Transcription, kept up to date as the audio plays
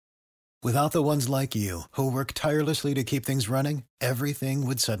Without the ones like you, who work tirelessly to keep things running, everything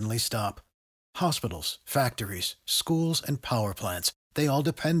would suddenly stop. Hospitals, factories, schools, and power plants, they all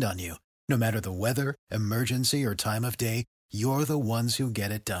depend on you. No matter the weather, emergency, or time of day, you're the ones who get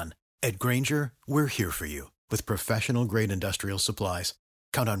it done. At Grainger, we're here for you with professional-grade industrial supplies.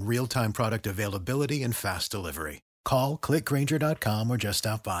 Count on real-time product availability and fast delivery. Call, clickgrainger.com, or just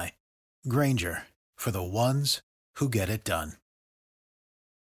stop by. Grainger, for the ones who get it done.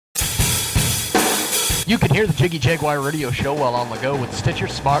 You can hear the Jiggy Jaguar radio show while on the go with Stitcher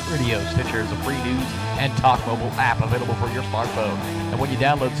Smart Radio. Stitcher is a free news and talk mobile app available for your smartphone. And when you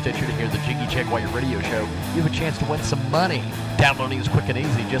download Stitcher to hear the Jiggy Jaguar radio show, you have a chance to win some money. Downloading is quick and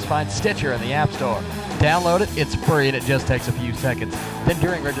easy. Just find Stitcher in the App Store. Download it. It's free, and it just takes a few seconds. Then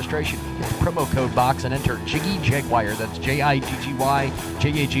during registration, hit the promo code box and enter Jiggy Jaguar. That's Jiggy Jaguar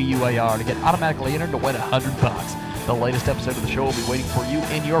to get automatically entered to win $100. The latest episode of the show will be waiting for you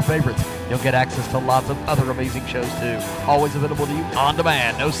in your favorites. You'll get access to lots of other amazing shows, too. Always available to you on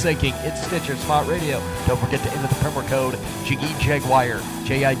demand. No syncing. It's Stitcher Smart Radio. Don't forget to enter the promo code Jiggy Jaguar,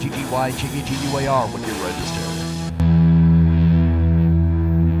 Jiggy Jaguar, when you register.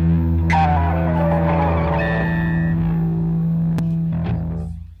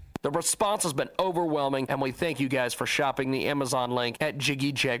 The response has been overwhelming, and we thank you guys for shopping the Amazon link at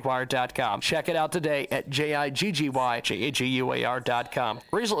JiggyJaguar.com. Check it out today at JiggyJaguar.com.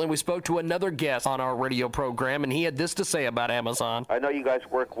 Recently, we spoke to another guest on our radio program, and he had this to say about Amazon. I know you guys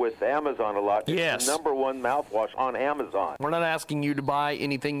work with Amazon a lot. Yes. It's the number one mouthwash on Amazon. We're not asking you to buy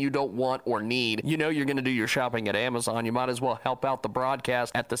anything you don't want or need. You know you're going to do your shopping at Amazon. You might as well help out the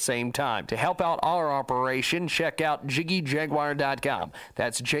broadcast at the same time. To help out our operation, check out JiggyJaguar.com.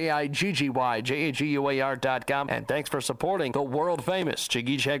 That's JiggyJaguar.com. And thanks for supporting the world-famous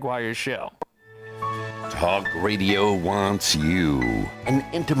Jiggy Jaguar show. Talk Radio wants you. An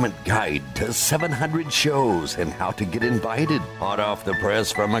intimate guide to 700 shows and how to get invited. Hot off the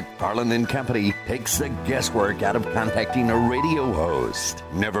press from McFarland & Company takes the guesswork out of contacting a radio host.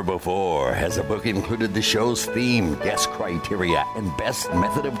 Never before has a book included the show's theme, guest criteria, and best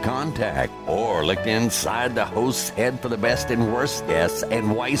method of contact. Or looked inside the host's head for the best and worst guests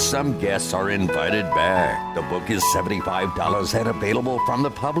and why some guests are invited back. The book is $75 and available from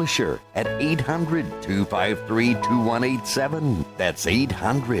the publisher at 800-253-2187. That's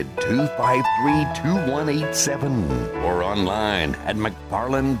 800-253-2187. Or online at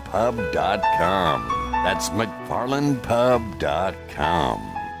McFarlandPub.com. That's McFarlandPub.com.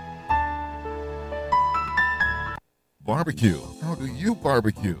 Barbecue. How do you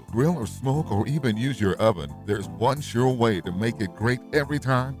barbecue? Grill or smoke or even use your oven? There's one sure way to make it great every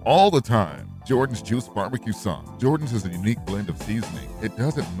time, all the time. Jordan's Juice Barbecue Sauce. Jordan's is a unique blend of seasoning. It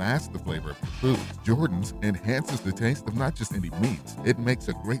doesn't mask the flavor of the food. Jordan's enhances the taste of not just any meats. It makes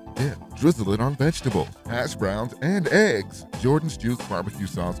a great dip. Drizzle it on vegetables, hash browns, and eggs. Jordan's Juice Barbecue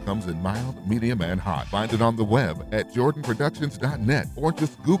Sauce comes in mild, medium, and hot. Find it on the web at jordanproductions.net or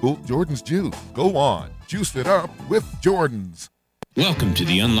just Google Jordan's Juice. Go on. Juice it up with Jordan's. Welcome to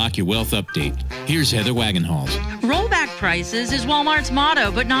the Unlock Your Wealth Update. Here's Heather Wagenhals. Rollback prices is Walmart's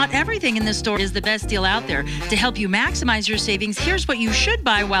motto, but not everything in this store is the best deal out there. To help you maximize your savings, here's what you should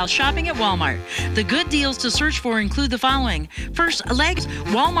buy while shopping at Walmart. The good deals to search for include the following. First, Legos.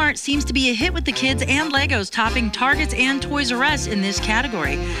 Walmart seems to be a hit with the kids and Legos, topping Targets and Toys R Us in this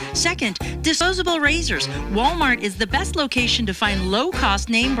category. Second, disposable razors. Walmart is the best location to find low-cost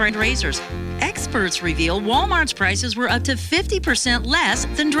name-brand razors. Experts reveal Walmart's prices were up to 50% less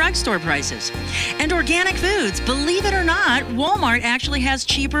than drugstore prices. And organic foods. Believe it or not, Walmart actually has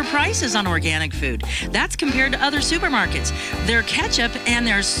cheaper prices on organic food. That's compared to other supermarkets. Their ketchup and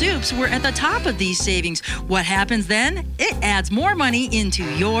their soups were at the top of these savings. What happens then? It adds more money into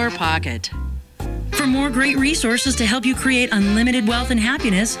your pocket. For more great resources to help you create unlimited wealth and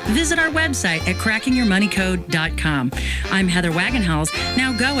happiness, visit our website at crackingyourmoneycode.com. I'm Heather Wagenhals.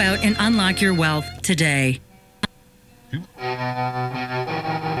 Now go out and unlock your wealth today. Welcome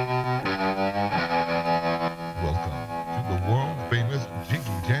to the world-famous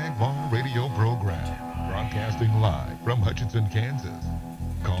Jiggy Jaguar radio program, broadcasting live from Hutchinson, Kansas.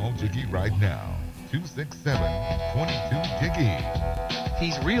 Call Jiggy right now, 267-22-JIGGY.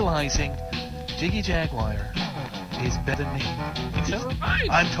 He's realizing Jiggy Jaguar is better than me.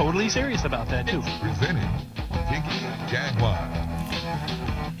 I'm totally serious about that, too. Presenting Jiggy Jaguar.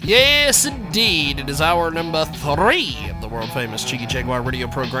 Yes, indeed. It is hour number 3 of the world-famous Jiggy Jaguar radio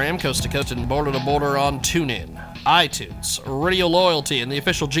program, coast to coast and border to border on TuneIn, iTunes, Radio Loyalty, and the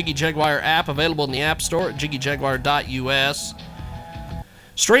official Jiggy Jaguar app available in the App Store at jiggyjaguar.us.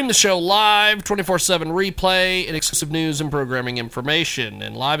 Stream the show live, 24/7 replay, and exclusive news and programming information.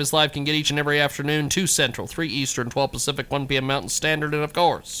 And Live is Live can get each and every afternoon, 2 Central, 3 Eastern, 12 Pacific, 1 p.m. Mountain Standard, and of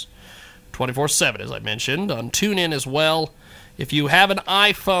course, 24/7, as I mentioned, on TuneIn as well. If you have an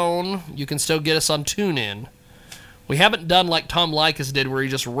iPhone, you can still get us on TuneIn. We haven't done like Tom Likas did, where he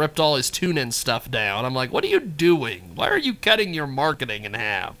just ripped all his TuneIn stuff down. I'm like, what are you doing? Why are you cutting your marketing in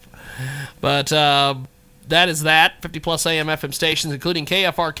half? But that is that. 50-plus AM FM stations, including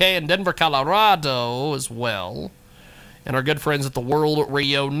KFRK in Denver, Colorado as well. And our good friends at the World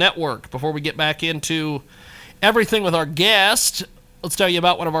Radio Network. Before we get back into everything with our guest, let's tell you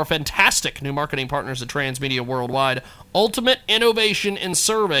about one of our fantastic new marketing partners at Transmedia Worldwide, Ultimate Innovation in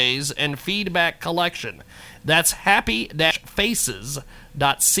Surveys and Feedback Collection. That's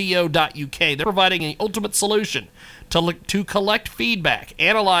happy-faces.co.uk. They're providing an ultimate solution to collect feedback,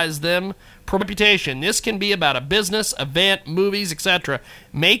 analyze them per reputation. This can be about a business, event, movies, etc.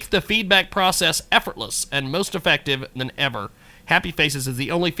 Make the feedback process effortless and most effective than ever. Happy Faces is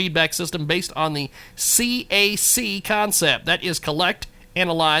the only feedback system based on the CAC concept. That is collect,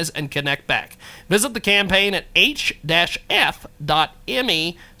 analyze, and connect back. Visit the campaign at h-f.me/hf.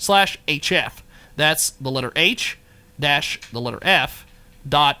 That's the letter H, dash the letter F,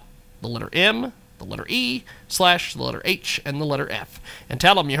 dot the letter M, the letter E, / the letter H, and the letter F. And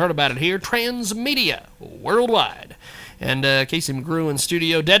tell them you heard about it here, Transmedia Worldwide. And Kasey Mcgrew in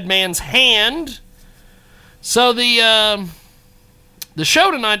studio, Deadman's Hand. So the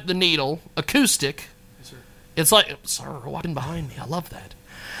show tonight, The Needle, acoustic. Yes, sir. It's like, sir, walking behind me. I love that.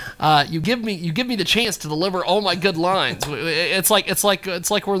 You give me the chance to deliver all my good lines. It's like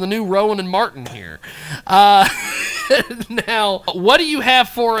we're the new Rowan and Martin here. Now, what do you have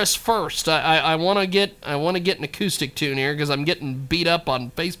for us first? I want to get an acoustic tune here because I'm getting beat up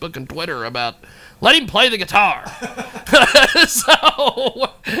on Facebook and Twitter about let him play the guitar. So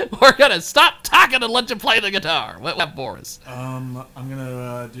we're gonna stop talking and let you play the guitar. What do you have for us? I'm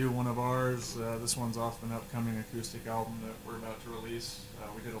gonna do one of ours. This one's off an upcoming acoustic album that we're about to release.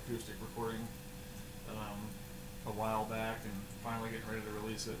 We did acoustic recording a while back and finally getting ready to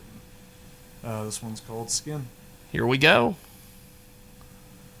release it. This one's called Skin. Here we go.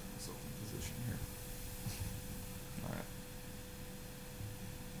 So in position here. All right.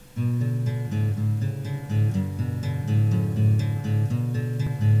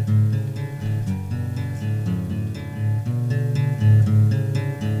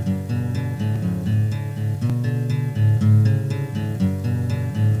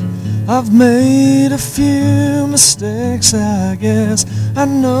 I've made a few mistakes, I guess. I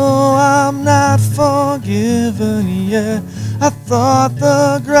know I'm not forgiven yet. I thought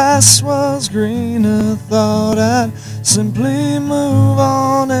the grass was greener, thought I'd simply move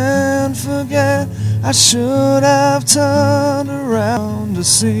on and forget. I should have turned around to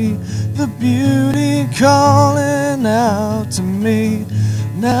see the beauty calling out to me.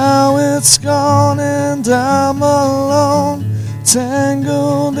 Now it's gone and I'm alone,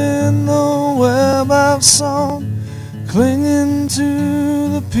 tangled in the web I've sewn, clinging to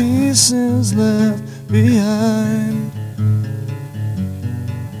the pieces left behind,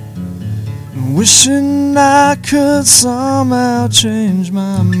 wishing I could somehow change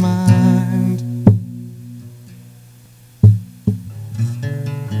my mind.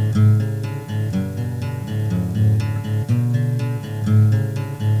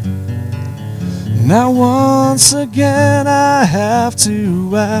 Now once again I have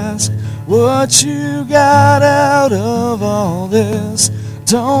to ask what you got out of all this.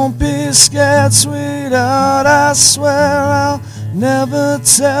 Don't be scared, sweetheart, I swear I'll never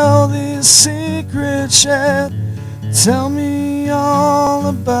tell these secrets yet. Tell me all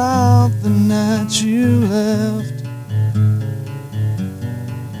about the night you left,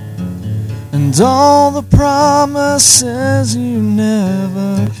 and all the promises you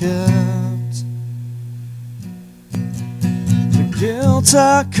never kept. Guilt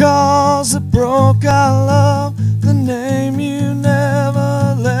I caused that broke our love, the name you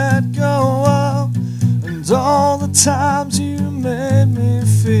never let go of, and all the times you made me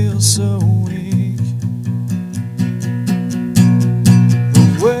feel so weak. The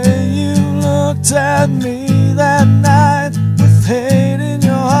way you looked at me that night, with hate in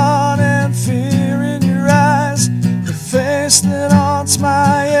your heart and fear in your eyes, the face that haunts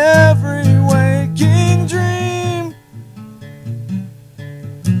my every waking dream.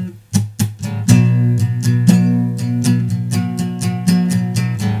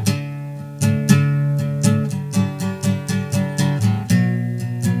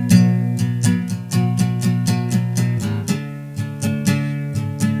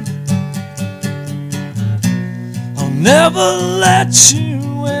 Never let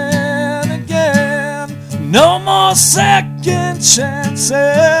you No more second chances.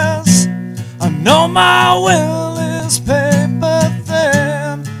 I know my will is paper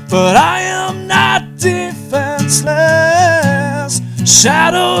thin, but I am not defenseless.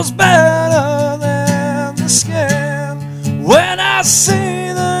 Shadows better than the skin. When I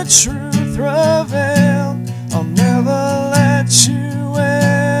see the truth revealed, I'll never let you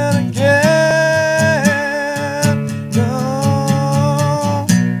in again. No.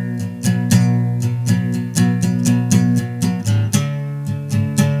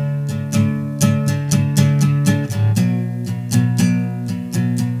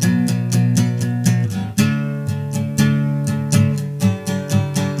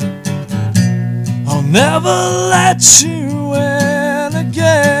 I'll never let you in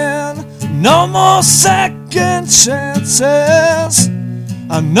again. No more second chances.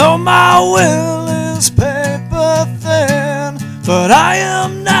 I know my will is paper thin, but I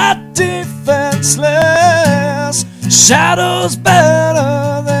am not defenseless. Shadows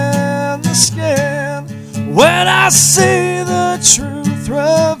better than the skin. When I see the truth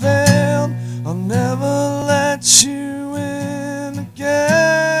revealed, I'll never let you in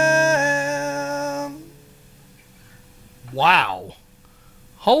again. Wow.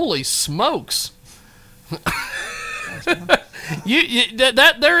 Holy smokes.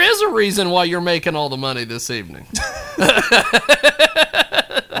 That there is a reason why you're making all the money this evening.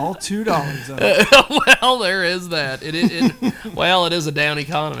 All $2. Well, there is that. It is a down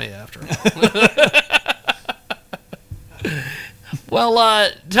economy after all.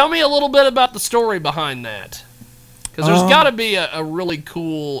 Well, tell me a little bit about the story behind that. Because there's got to be a really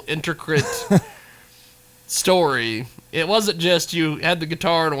cool, intricate story. It wasn't just you had the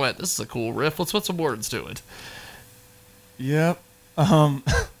guitar and went, this is a cool riff, let's put some words to it. Yep.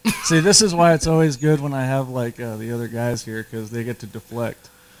 See, this is why it's always good when I have like the other guys here, because they get to deflect.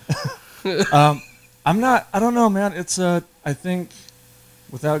 I don't know, man. It's I think,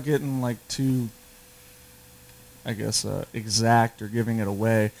 without getting like too, I guess, exact or giving it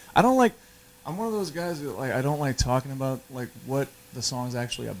away, I'm one of those guys that I don't like talking about like what the song's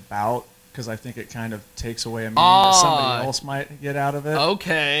actually about, because I think it kind of takes away a meaning that somebody else might get out of it.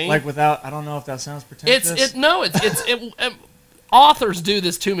 Okay. I don't know if that sounds pretentious. Authors do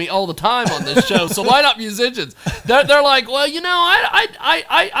this to me all the time on this show, so why not musicians? They're like, well,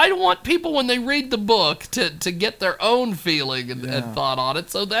 I want people when they read the book to get their own feeling and thought on it,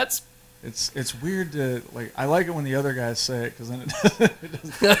 so that's... It's weird to, I like it when the other guys say it, because then it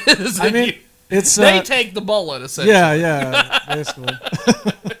doesn't... I mean, it's... they take the bullet, essentially. Yeah, basically.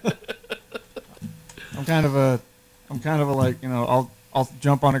 I'm kind of a I'll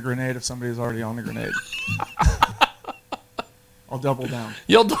jump on a grenade if somebody's already on the grenade. I'll double down.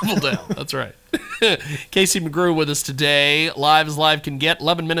 You'll double down. That's right. Kasey Mcgrew with us today, live as live can get.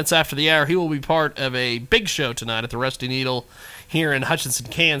 11 minutes after the hour, he will be part of a big show tonight at the Rusty Needle here in Hutchinson,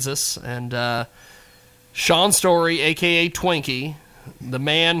 Kansas. And Sean Story, a.k.a. Twinkie, the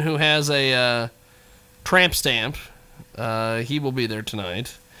man who has a tramp stamp, he will be there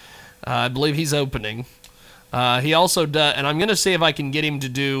tonight. I believe he's opening. He also does, and I'm going to see if I can get him to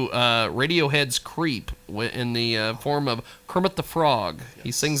do Radiohead's Creep in the form of Kermit the Frog. Yes.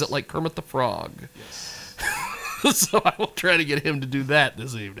 He sings it like Kermit the Frog. Yes. So I will try to get him to do that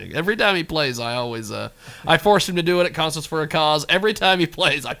this evening. Every time he plays, I always I force him to do it at Concerts for a Cause. Every time he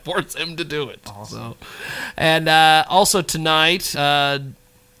plays, I force him to do it. Awesome. So, and also tonight,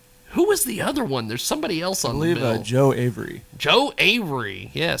 who was the other one? There's somebody else on the bill. I believe Joe Avery. Joe Avery,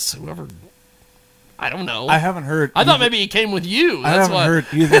 yes. Whoever... I don't know. I haven't heard. I thought maybe he came with you. I haven't heard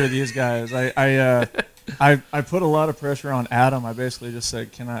either of these guys. I put a lot of pressure on Adam. I basically just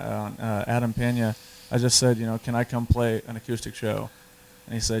said, "Can I?" Adam Pena. I just said, can I come play an acoustic show?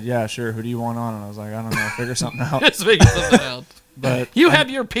 And he said, "Yeah, sure. Who do you want on?" And I was like, "I don't know. Figure something out." Just figure something out. But you have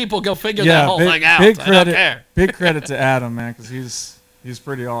your people go figure that whole thing out. Big credit, I don't care. Big credit to Adam, man, because he's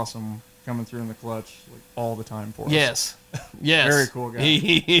pretty awesome, coming through in the clutch all the time for us. Yes. Yes. Very cool guy.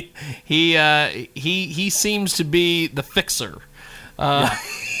 He seems to be the fixer.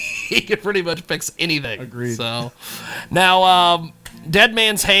 He can pretty much fix anything. Agreed. So now,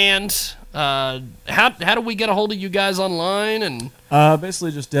 Deadman's Hand. How do we get a hold of you guys online? And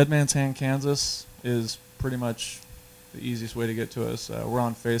basically just Deadman's Hand Kansas is pretty much the easiest way to get to us. We're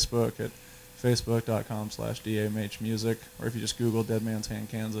on Facebook at facebook.com/DAMHmusic, or if you just Google Deadman's Hand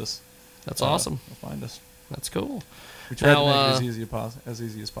Kansas. That's awesome. You'll find us. That's cool. We try to make it as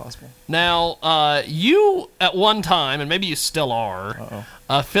easy as possible. Now, you at one time, and maybe you still are,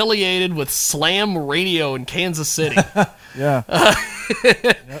 affiliated with Slam Radio in Kansas City. Yeah.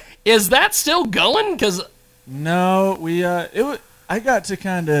 Yep. Is that still going? 'Cause no, we I I got to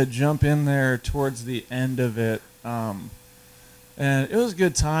kind of jump in there towards the end of it, and it was a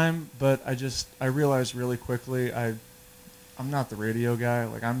good time. But I realized really quickly I'm not the radio guy.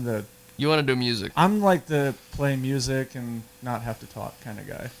 Like You want to do music? I'm like the play music and not have to talk kind of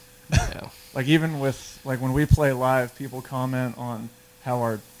guy. Yeah. Like even with when we play live, people comment on how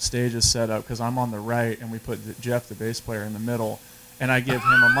our stage is set up because I'm on the right and we put Jeff, the bass player, in the middle. And I give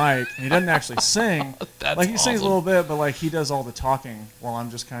him a mic, and he doesn't actually sing. That's he sings a little bit, but he does all the talking while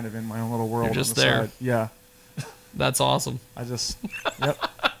I'm just kind of in my own little world. You're just on the there. Side. Yeah. That's awesome.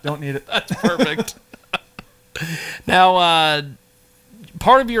 Don't need it. That's perfect. Now,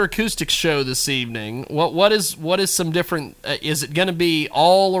 part of your acoustic show this evening, what is some different? Is it going to be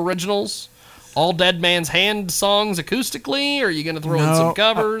all originals, all Deadman's Hand songs acoustically, or are you going to throw in some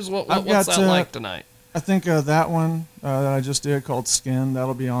covers? What's that like tonight? I think that one that I just did called Skin,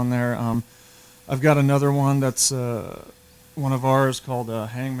 that'll be on there. I've got another one that's one of ours called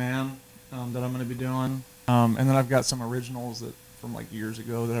Hangman that I'm going to be doing. And then I've got some originals from years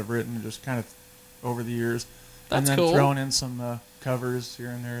ago that I've written just kind of over the years. That's and then cool. throwing in some covers here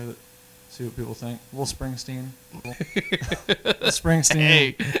and there that see what people think. A little Springsteen.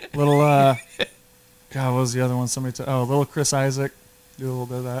 Hey. Little, God, what was the other one? Little Chris Isaac. Do a little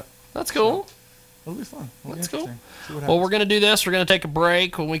bit of that. That's cool. So, it'll be fun. That's cool. Well, we're going to do this. We're going to take a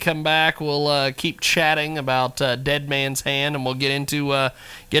break. When we come back, we'll keep chatting about Deadman's Hand, and we'll get into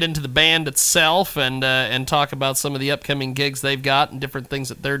the band itself and talk about some of the upcoming gigs they've got and different things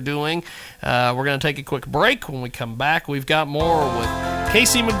that they're doing. We're going to take a quick break. When we come back, we've got more with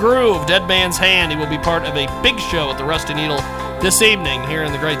Kasey Mcgrew of Deadman's Hand. He will be part of a big show at the Rusty Needle this evening here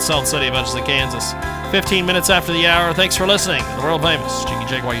in the great Salt City of Hutchinson, Kansas. 15 minutes after the hour. Thanks for listening to the world famous Jiggy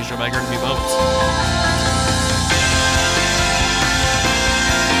Jaguar Show back here in a few moments.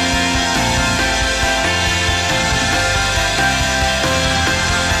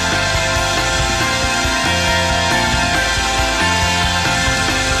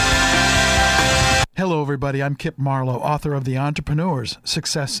 Hello, everybody. I'm Kip Marlowe, author of The Entrepreneurs,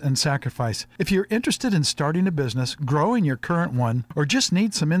 Success and Sacrifice. If you're interested in starting a business, growing your current one, or just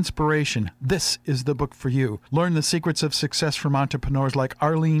need some inspiration, this is the book for you. Learn the secrets of success from entrepreneurs like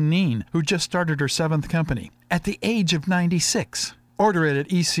Arlene Neen, who just started her 7th company at the age of 96. Order it at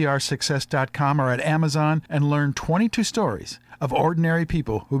ecrsuccess.com or at Amazon and learn 22 stories of ordinary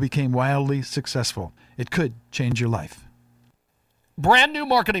people who became wildly successful. It could change your life. Brand new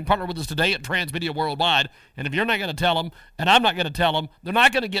marketing partner with us today at Transmedia Worldwide. And if you're not going to tell them, and I'm not going to tell them, they're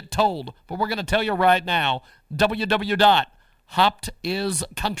not going to get told. But we're going to tell you right now,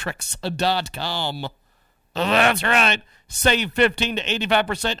 www.hoptiscontrix.com. That's right. Save 15 to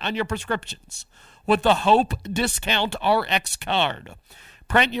 85% on your prescriptions with the Hope Discount RX card.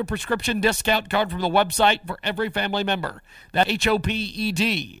 Print your prescription discount card from the website for every family member. That's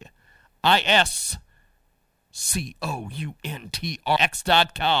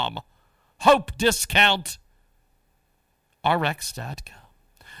HOPEDISCOUNTRX.com. Hope Discount RX.com.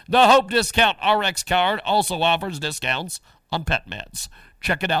 The Hope Discount RX card also offers discounts on pet meds.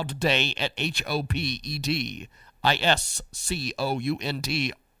 Check it out today at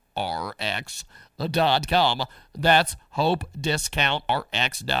HOPEDISCOUNTRX.com. That's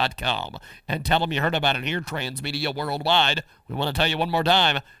HopeDiscountRx.com. And tell them you heard about it here, Transmedia Worldwide. We want to tell you one more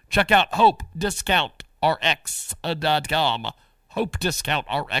time. Check out HopeDiscountRx.com.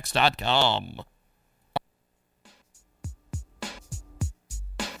 HopeDiscountRx.com.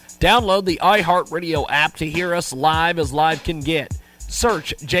 Download the iHeartRadio app to hear us live as live can get.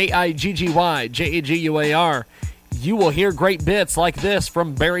 Search Jiggy Jaguar. You will hear great bits like this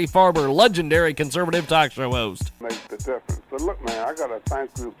from Barry Farber, legendary conservative talk show host. Makes the difference. But look, man, I got to thank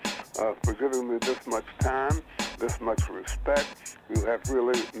you for giving me this much time, this much respect. You have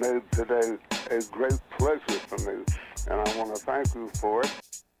really made today a great pleasure for me, and I want to thank you for it.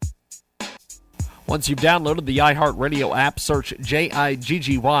 Once you've downloaded the iHeartRadio app, search Jiggy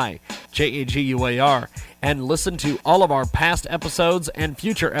Jaguar and listen to all of our past episodes and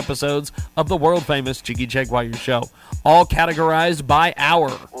future episodes of the world-famous Jiggy Jaguar Show, all categorized by hour.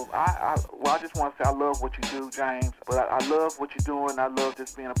 Well, I just want to say I love what you do, James, but I love what you're doing. I love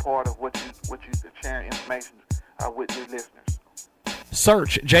just being a part of what you sharing information with your listeners.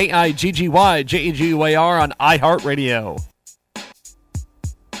 Search Jiggy Jaguar on iHeartRadio.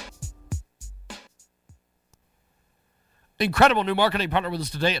 Incredible new marketing partner with us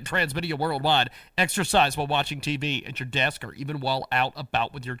today at Transmedia Worldwide. Exercise while watching TV at your desk or even while out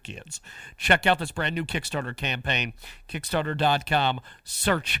about with your kids. Check out this brand new Kickstarter campaign, Kickstarter.com.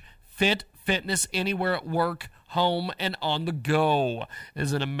 Search Fit Fitness Anywhere at Work, home, and on the go. This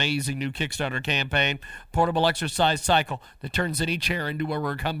is an amazing new Kickstarter campaign. Portable exercise cycle that turns any chair into a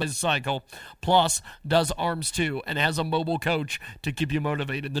recumbent cycle. Plus, does arms too, and has a mobile coach to keep you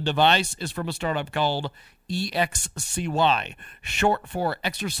motivated. The device is from a startup called EXCY, short for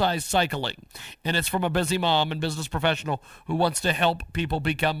exercise cycling. And it's from a busy mom and business professional who wants to help people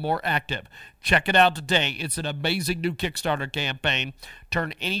become more active. Check it out today. It's an amazing new Kickstarter campaign.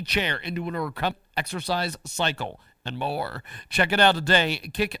 Turn any chair into an exercise cycle and more. Check it out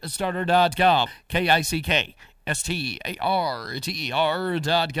today. Kickstarter.com.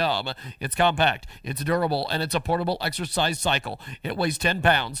 KICKSTARTER.com. It's compact, it's durable, and it's a portable exercise cycle. It weighs 10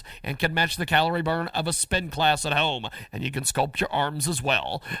 pounds and can match the calorie burn of a spin class at home. And you can sculpt your arms as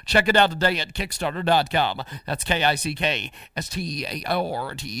well. Check it out today at Kickstarter.com. That's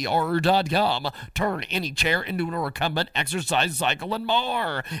KICKSTARTER.com. Turn any chair into a recumbent exercise cycle and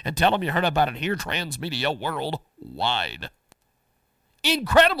more. And tell them you heard about it here, Transmedia Worldwide.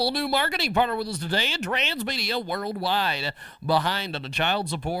 Incredible new marketing partner with us today at Transmedia Worldwide. Behind on a child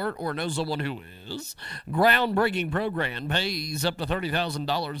support or know someone who is? Groundbreaking program pays up to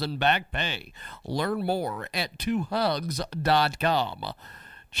 $30,000 in back pay. Learn more at 2hugs.com.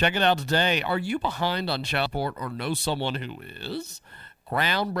 Check it out today. Are you behind on child support or know someone who is?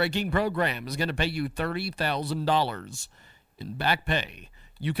 Groundbreaking program is going to pay you $30,000 in back pay.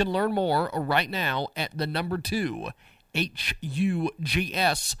 You can learn more right now at the number 2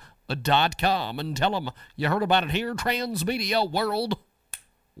 HUGS.com and tell them you heard about it here, Transmedia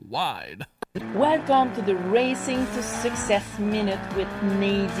Worldwide. Welcome to the Racing to Success Minute with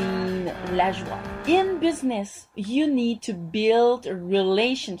Nadine Lajoie. In business, you need to build a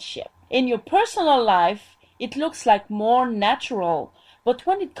relationship. In your personal life, it looks like more natural, but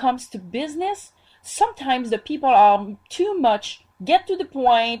when it comes to business, sometimes the people are too much get to the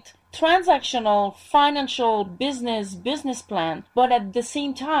point, transactional, financial, business plan, but at the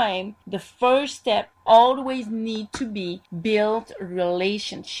same time, the first step always need to be build a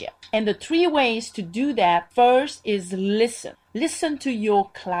relationship. And the 3 ways to do that, first is listen. Listen to your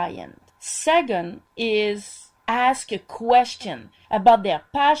client. Second is ask a question about their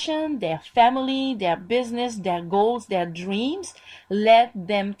passion, their family, their business, their goals, their dreams. Let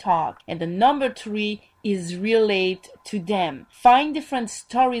them talk. And the number 3 is relate to them. Find different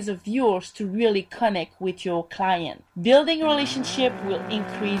stories of yours to really connect with your client. Building a relationship will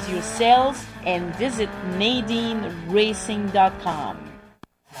increase your sales, and visit NadineRacing.com.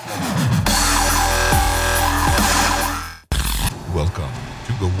 Welcome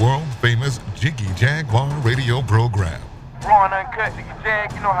to the world-famous Jiggy Jaguar radio program. Raw and uncut, Jiggy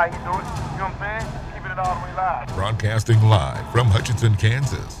Jag, you know how you do it. You know what I'm saying? Keeping it all the way live. Broadcasting live from Hutchinson,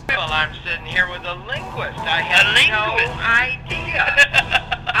 Kansas. Well, I'm sitting here with a linguist. I had no idea.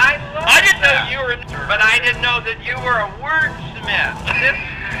 I didn't know you were, but I didn't know that you were a wordsmith.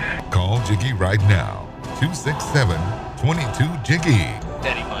 Call Jiggy right now. 267-22-JIGGY.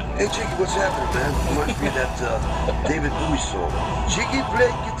 Daddy Bun. Hey, Jiggy, what's happening, man? Reminds me of that David Bowie song. Jiggy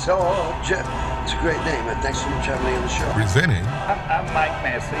play guitar. It's a great name, man. Thanks so much for having me on the show. Presenting. I'm Mike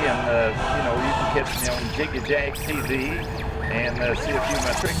Massey, and, you can catch me on Jiggy Jag TV and see a few of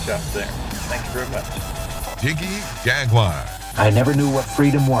my trick shots there. Thank you very much. Jiggy Jaguar. I never knew what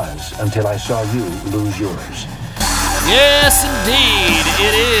freedom was until I saw you lose yours. Yes, indeed.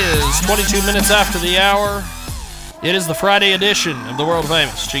 It is 22 minutes after the hour. It is the Friday edition of the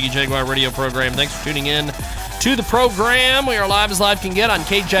world-famous Jiggy Jaguar radio program. Thanks for tuning in to the program. We are live as live can get on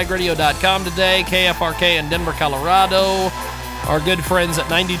kjagradio.com today, KFRK in Denver, Colorado. Our good friends at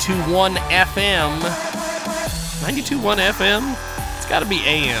 92.1 FM. 92.1 FM? It's got to be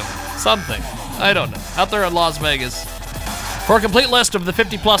AM. Something. I don't know. Out there in Las Vegas. For a complete list of the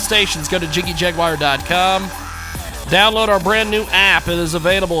 50-plus stations, go to jiggyjaguar.com. Download our brand new app. It is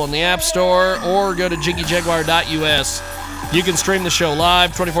available in the App Store, or go to jiggyjaguar.us. You can stream the show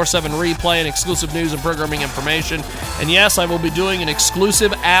live, 24/7 replay, and exclusive news and programming information. And yes, I will be doing an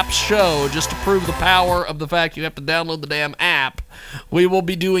exclusive app show just to prove the power of the fact you have to download the damn app. We will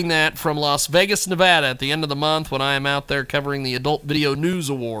be doing that from Las Vegas, Nevada at the end of the month when I am out there covering the Adult Video News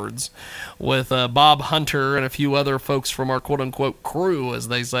Awards with Bob Hunter and a few other folks from our quote-unquote crew, as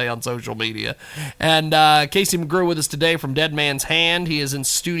they say on social media. And Kasey Mcgrew with us today from Deadman's Hand. He is in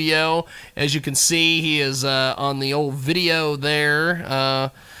studio. As you can see, he is on the old video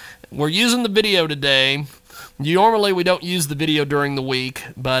there. We're using the video today. Normally, we don't use the video during the week,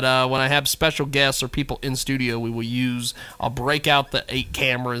 but when I have special guests or people in studio, I'll break out the 8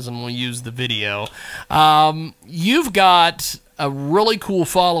 cameras and we'll use the video. You've got a really cool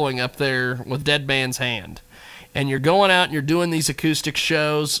following up there with Deadman's Hand, and you're going out and you're doing these acoustic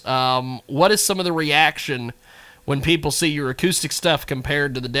shows. What is some of the reaction when people see your acoustic stuff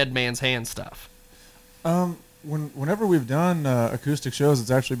compared to the Deadman's Hand stuff? Whenever we've done acoustic shows, it's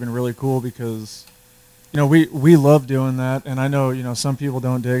actually been really cool because, we love doing that, and I know, some people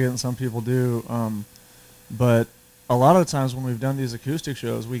don't dig it and some people do, but a lot of the times when we've done these acoustic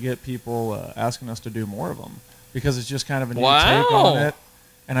shows, we get people asking us to do more of them because it's just kind of a new take on it.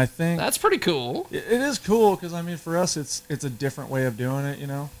 And I think that's pretty cool. It is cool because for us, it's a different way of doing it.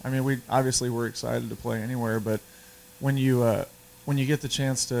 We're excited to play anywhere, but when you get the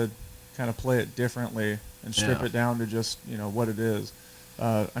chance to kind of play it differently and strip it down to just what it is.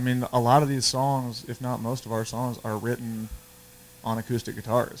 A lot of these songs, if not most of our songs, are written on acoustic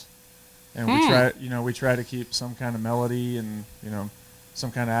guitars. And we try to keep some kind of melody and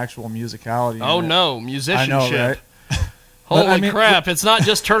some kind of actual musicality. Oh no, musicianship! I know, right? Holy crap! It's not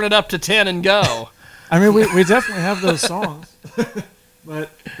just turn it up to 10 and go. We definitely have those songs, but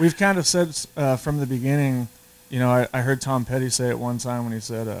we've kind of said from the beginning. I heard Tom Petty say it one time when he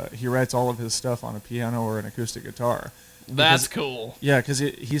said he writes all of his stuff on a piano or an acoustic guitar. That's cool. Yeah, because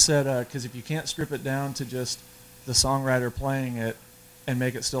he said because if you can't strip it down to just the songwriter playing it and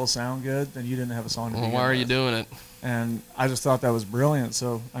make it still sound good, then you didn't have a song to begin with. Why are you doing it? And I just thought that was brilliant.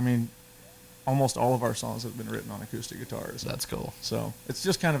 So, almost all of our songs have been written on acoustic guitars. That's cool. So, it's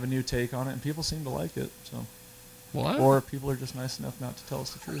just kind of a new take on it, and people seem to like it. So, what? Or people are just nice enough not to tell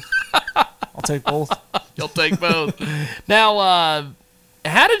us the truth. I'll take both. You'll take both. Now,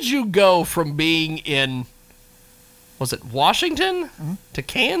 how did you go from being in, was it Washington to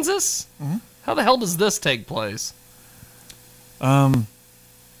Kansas? Mm-hmm. How the hell does this take place?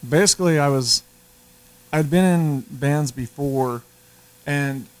 Basically, I'd been in bands before,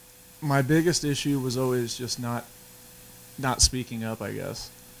 and my biggest issue was always just not speaking up, I guess.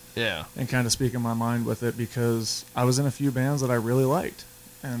 Yeah. And kind of speaking my mind with it because I was in a few bands that I really liked,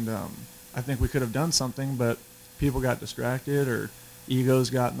 and I think we could have done something, but people got distracted or egos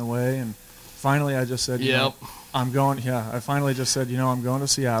got in the way, and finally I just said, I finally just said, I'm going to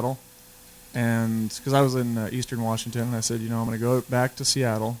Seattle. And because I was in Eastern Washington, and I said, I'm going to go back to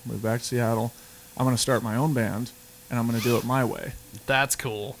Seattle, move back to Seattle. I'm going to start my own band, and I'm going to do it my way. That's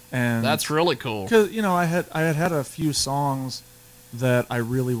cool. And that's really cool. Because I had a few songs that I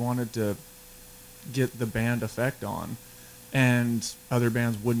really wanted to get the band effect on, and other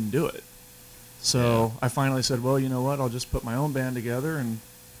bands wouldn't do it. So I finally said, well, you know what? I'll just put my own band together, and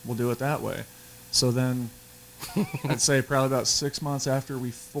we'll do it that way. So then. I'd say probably about 6 months after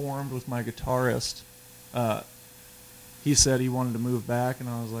we formed with my guitarist, he said he wanted to move back, and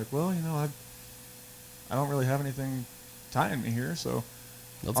I was like, well, I don't really have anything tying me here, so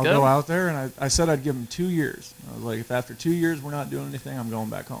I'll go out there. And I said I'd give him 2 years. I was like, if after 2 years we're not doing anything, I'm going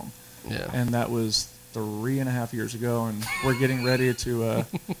back home. Yeah. And that was 3.5 years ago, and we're getting ready to,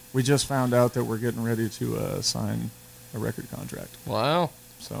 we just found out that we're getting ready to sign a record contract. Wow.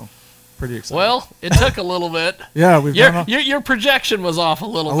 So... pretty excited. Well, it took a little bit. Yeah, your projection was off a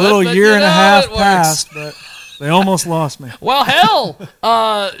little bit. A little year and a half passed, but they almost lost me. Well, hell,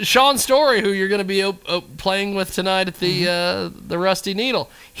 Sean Story, who you're going to be playing with tonight at the Rusty Needle,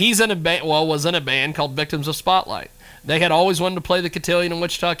 he's in a band. Well, was in a band called Victims of Spotlight. They had always wanted to play the Cotillion in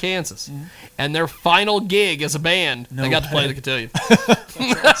Wichita, Kansas, and their final gig as a band, they got to play the Cotillion.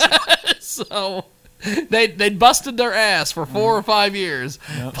 So. They'd busted their ass for 4 or 5 years,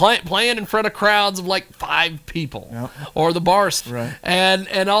 playing in front of crowds of like 5 people, or the bars,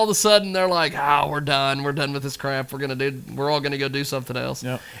 and all of a sudden they're like, we're done with this crap. We're all gonna go do something else.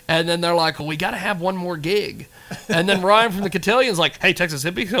 And then they're like, well, we got to have one more gig. And then Ryan from the Cotillion's like, hey, Texas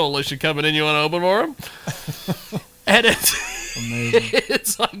Hippie Coalition coming in, you want to open for them? And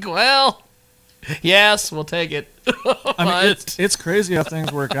it's like, well. Yes, we'll take it. It's crazy how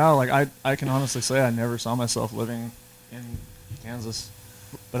things work out. Like I can honestly say I never saw myself living in Kansas,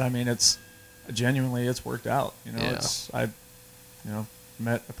 but it's genuinely it's worked out. I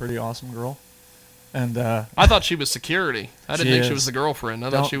met a pretty awesome girl, and I thought she was security. I didn't think she was the girlfriend. I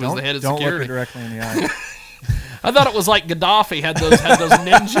thought she was the head of security. Don't look her directly in the eye. I thought it was like Gaddafi had those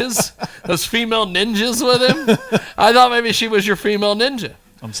ninjas, those female ninjas with him. I thought maybe she was your female ninja.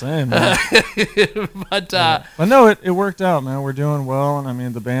 I'm saying, man. But no, it worked out, man. We're doing well,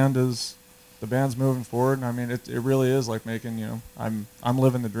 and the band's moving forward, and it really is like making I'm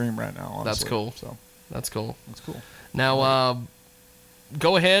living the dream right now. Honestly. That's cool. So that's cool. That's cool. Now,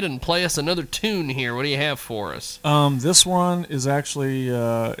 go ahead and play us another tune here. What do you have for us? This one is actually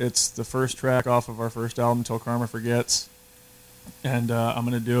it's the first track off of our first album, Till Karma Forgets, and I'm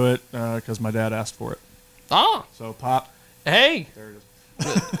gonna do it because my dad asked for it. Ah. So pop. Hey. There it is.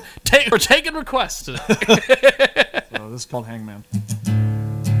 We're taking requests today. So this is called Hangman.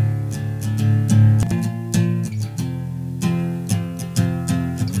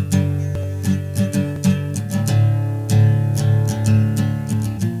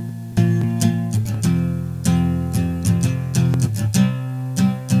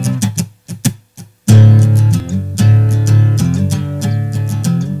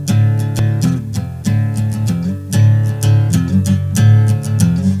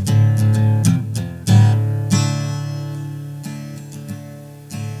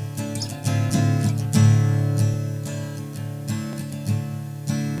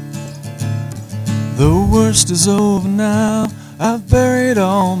 The worst is over now. I've buried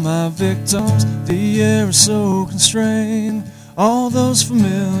all my victims. The air is so constrained. All those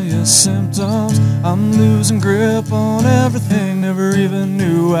familiar symptoms. I'm losing grip on everything. Never even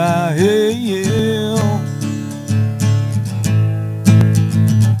knew I am.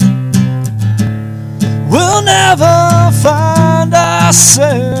 We'll never find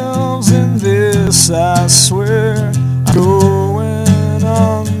ourselves in this, I swear. I'm going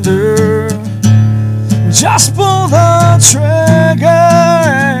under. Just pull the trigger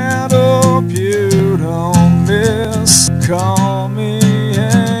and hope you don't miss. Call me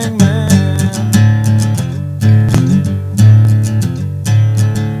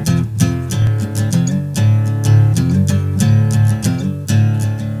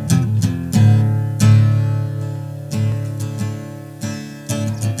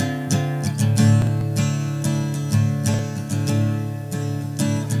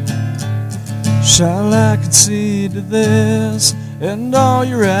Shall I concede to this and all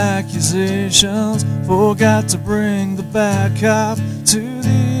your accusations? Forgot to bring the backup to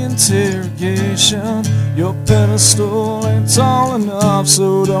the interrogation. Your pedestal ain't tall enough,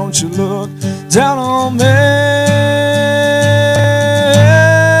 so don't you look down on me.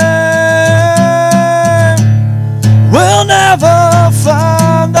 We'll never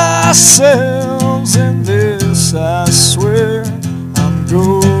find ourselves in this, I swear. I'm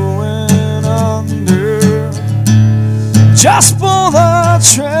going under. Just pull the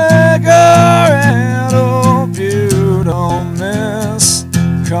trigger and hope you don't miss.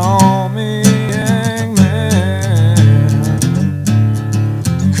 Call me Hangman.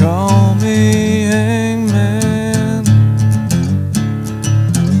 Call me Hangman.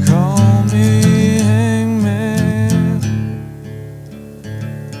 Call me Hangman.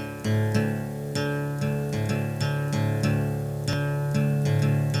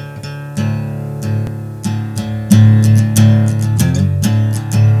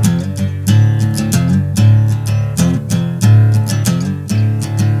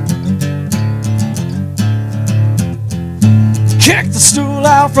 Kick the stool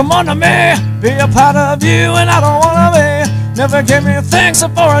out from under me. Be a part of you and I don't wanna be. Never gave me a thanks for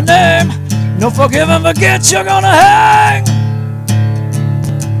a name. No forgive and forget, you're gonna hang.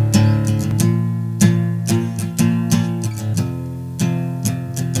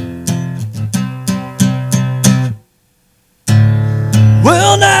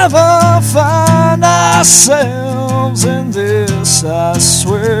 We'll never find ourselves in this, I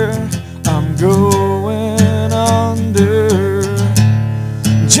swear. I'm going under.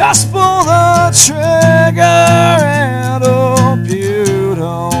 Just pull the trigger and hope you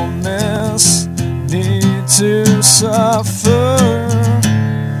don't miss. Need to suffer.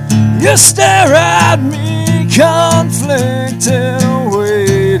 You stare at me, conflicted,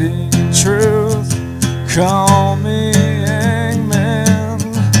 awaiting truth. Call me Hangman.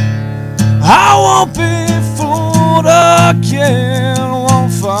 I won't be fooled again,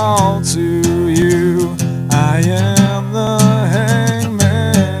 won't fall to you. I am the Hangman.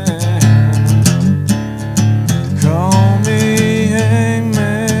 Call me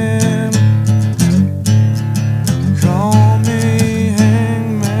Hangman. Call me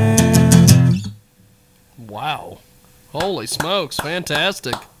Hangman. Wow. Holy smokes,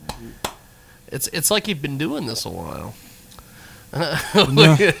 fantastic. It's like you've been doing this a while.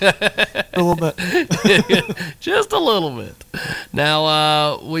 No, a little bit. Just a little bit.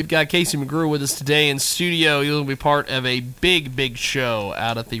 Now, we've got Kasey Mcgrew with us today in studio. You'll be part of a big, big show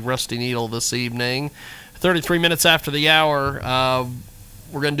out at the Rusty Needle this evening. 33 minutes after the hour,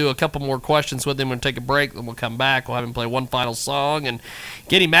 we're going to do a couple more questions with him. We'll take a break, then we'll come back. We'll have him play one final song and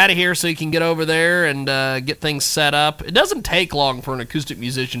get him out of here so he can get over there and get things set up. It doesn't take long for an acoustic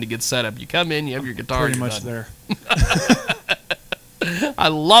musician to get set up. You come in, you have your guitar. Pretty much there. I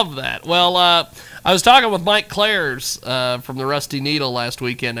love that. Well, I was talking with Mike Clares from the Rusty Needle last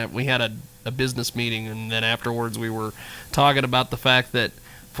weekend. We had a business meeting, and then afterwards we were talking about the fact that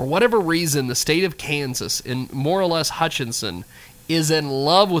for whatever reason, the state of Kansas, and more or less Hutchinson, is in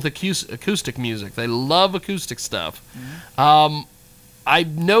love with acoustic music. They love acoustic stuff. Mm-hmm.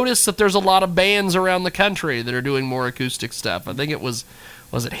 I've noticed that there's a lot of bands around the country that are doing more acoustic stuff. I think it was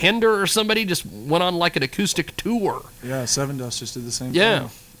it Hinder or somebody just went on like an acoustic tour? Yeah, Seven Dust just did the same thing. thing.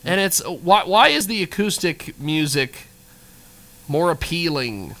 And it's why is the acoustic music more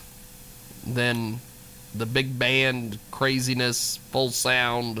appealing than the big band craziness, full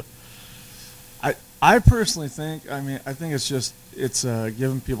sound? I personally think, I think it's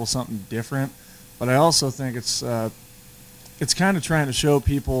giving people something different, but I also think it's kind of trying to show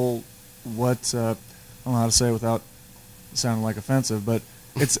people what, I don't know how to say it without sounding like offensive, but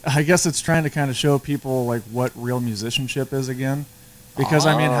I guess it's trying to kind of show people like what real musicianship is again. Because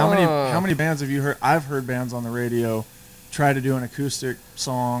I mean, how many bands have you heard? I've heard bands on the radio try to do an acoustic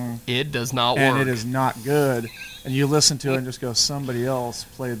song. It does not work. And it is not good. And you listen to it and just go, somebody else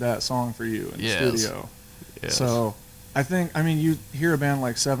played that song for you in the studio. Yes. So I think, I mean, you hear a band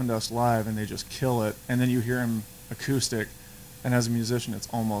like Seven Dust live and they just kill it, and then you hear them acoustic, and as a musician, it's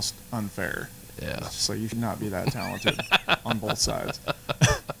almost unfair. Yeah. So you should not be that talented on both sides.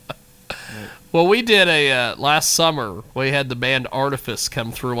 Well, we did last summer, we had the band Artifice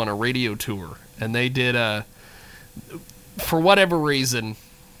come through on a radio tour, and they did for whatever reason,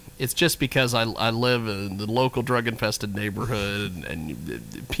 it's just because I live in the local drug-infested neighborhood,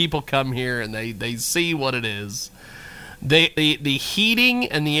 and people come here and they see what it is. The heating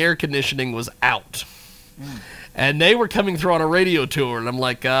and the air conditioning was out. And they were coming through on a radio tour, and I'm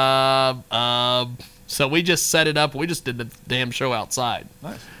like, so we just set it up. We just did the damn show outside.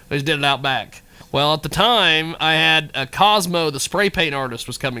 Nice. We just did it out back. Well, at the time, I had Cosmo, the spray paint artist,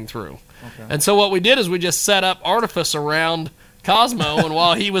 was coming through. Okay. And so what we did is we just set up Artifice around Cosmo, and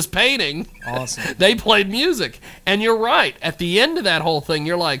while he was painting, awesome. They played music. And you're right. At the end of that whole thing,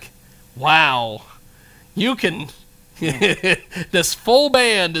 you're like, wow, you can... this full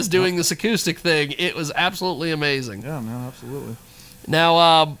band is doing this acoustic thing. It was absolutely amazing. Yeah, man, absolutely.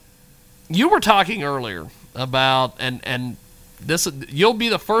 Now, you were talking earlier about, and this, you'll be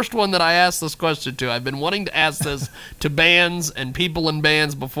the first one that I asked this question to. I've been wanting to ask this to bands and people in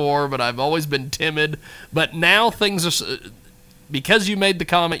bands before, but I've always been timid. But now things are, because you made the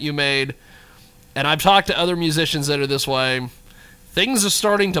comment you made, and I've talked to other musicians that are this way, things are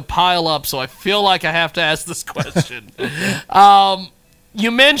starting to pile up, so I feel like I have to ask this question.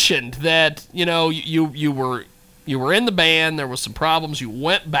 You mentioned that, you know, you were in the band, there was some problems, you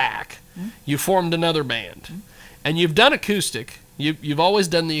went back, you formed another band, and you've done acoustic. You've always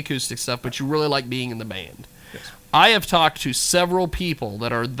done the acoustic stuff, but you really like being in the band. Yes. I have talked to several people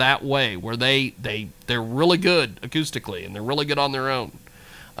that are that way, where they're really good acoustically, and they're really good on their own.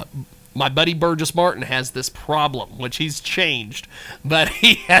 My buddy Burgess Martin has this problem, which he's changed, but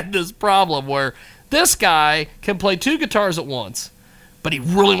he had this problem where this guy can play two guitars at once, but he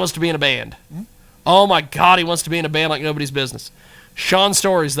really wants to be in a band. Oh my God, he wants to be in a band like nobody's business. Sean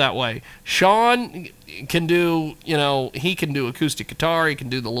Story's that way. Sean can do, he can do acoustic guitar, he can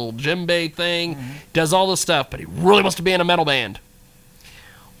do the little djembe thing, does all this stuff, but he really wants to be in a metal band.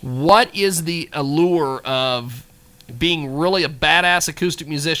 What is the allure of being really a badass acoustic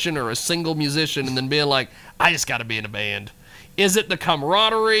musician or a single musician and then being like, I just got to be in a band? Is it the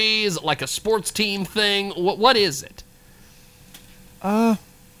camaraderie? Is it like a sports team thing? What is it? I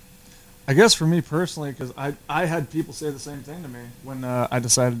guess for me personally, because I had people say the same thing to me when I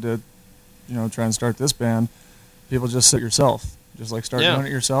decided to, try and start this band. People just sit yourself. Just like start doing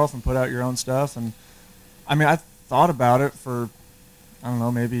it yourself and put out your own stuff. And I mean, I thought about it for, I don't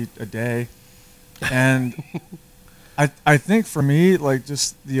know, maybe a day. And I think for me, like,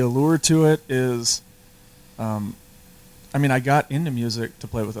 just the allure to it is, I mean, I got into music to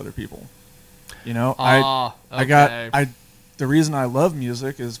play with other people. The reason I love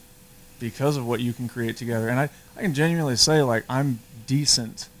music is because of what you can create together. And I can genuinely say, like, I'm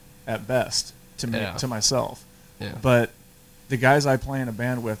decent at best to myself. Yeah. But the guys I play in a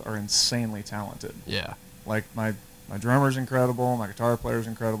band with are insanely talented. Yeah. Like, my drummer's incredible, my guitar player's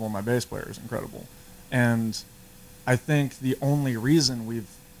incredible, my bass player's incredible. And I think the only reason we've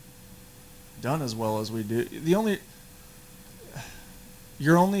done as well as we do,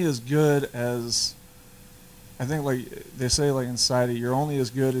 you're only as good as, I think, like they say, like in society, you're only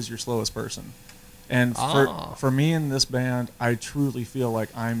as good as your slowest person. And for me in this band, I truly feel like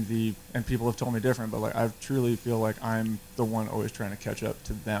I'm and people have told me different, but like I truly feel like I'm the one always trying to catch up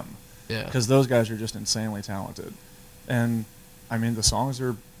to them. Yeah. Because those guys are just insanely talented. And I mean, the songs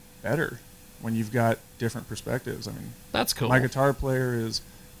are better when you've got different perspectives. I mean, that's cool. My guitar player is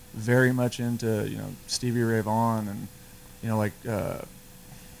very much into, Stevie Ray Vaughan and, like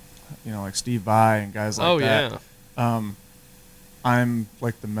Steve Vai and guys like that. Yeah. I'm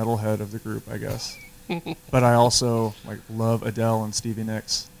like the metalhead of the group, I guess. But I also like love Adele and Stevie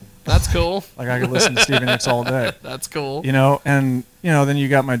Nicks. That's cool. Like I could listen to Stevie Nicks all day. That's cool. And then you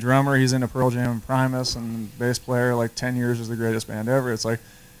got my drummer, he's into Pearl Jam and Primus, and bass player, like 10 years is the greatest band ever. It's like,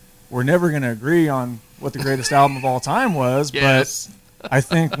 we're never going to agree on what the greatest album of all time was, yes. But I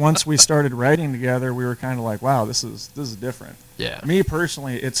think once we started writing together, we were kind of like, wow, this is different. Yeah. Me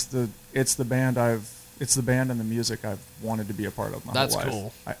personally, it's the band and the music I've wanted to be a part of my whole life. That's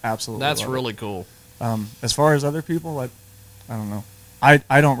cool. I absolutely That's love really it. Cool. As far as other people, I don't know.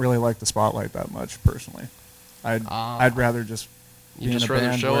 I don't really like the spotlight that much personally. I'd rather just You just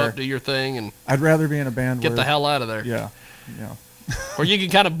rather show up, do your thing, and I'd rather be in a band get the hell out of there. Yeah. Or you can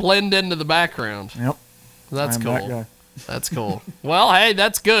kind of blend into the background. Yep. That's cool. That guy. That's cool. Well, hey,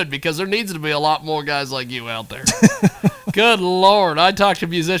 that's good because there needs to be a lot more guys like you out there. Good Lord. I talk to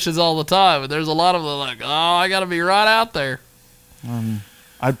musicians all the time, and there's a lot of them like, oh, I got to be right out there.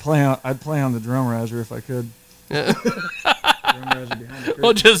 I'd play on the drum riser if I could. Yeah.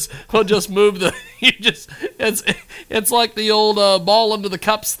 We'll just move the. It's like the old ball into the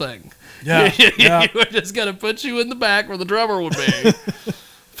cups thing. Yeah. Yeah. We're just gonna put you in the back where the drummer would be.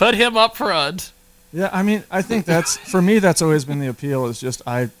 Put him up front. Yeah, I mean, I think for me that's always been the appeal. Is just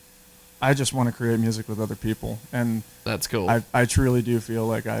I just want to create music with other people, and that's cool. I truly do feel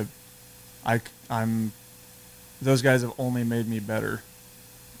like I'm. Those guys have only made me better,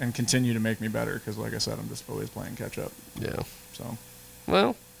 and continue to make me better because, like I said, I'm just always playing catch up. Yeah. So.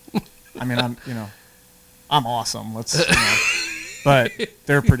 Well. I mean, I'm awesome. But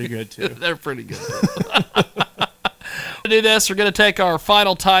they're pretty good too. They're pretty good. To do this, we're going to take our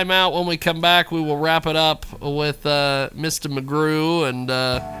final timeout. When we come back, we will wrap it up with Mr. Mcgrew. And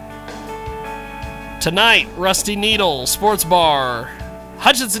tonight, Rusty Needle Sports Bar,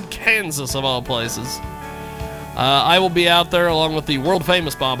 Hutchinson, Kansas, of all places. I will be out there along with the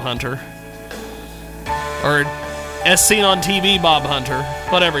world-famous Bob Hunter. Or as seen on TV Bob Hunter,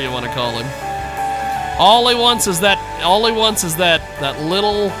 whatever you want to call him. All he wants is that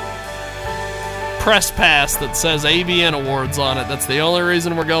little press pass that says AVN Awards on it. That's the only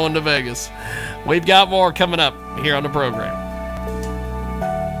reason we're going to Vegas. We've got more coming up here on the program.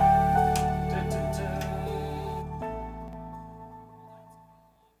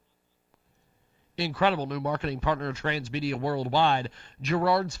 Incredible new marketing partner of Transmedia Worldwide,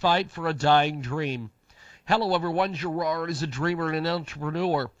 Gerard's Fight for a Dying Dream. Hello, everyone. Gerard is a dreamer and an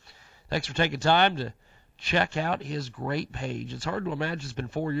entrepreneur. Thanks for taking time to check out his great page. It's hard to imagine it's been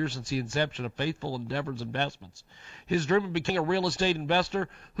 4 years since the inception of Faithful Endeavors Investments. His dream of becoming a real estate investor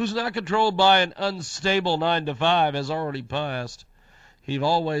who's not controlled by an unstable 9-to-5 has already passed. He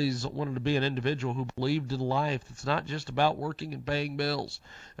always wanted to be an individual who believed in life that's not just about working and paying bills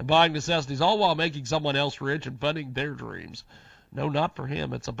and buying necessities, all while making someone else rich and funding their dreams. No, not for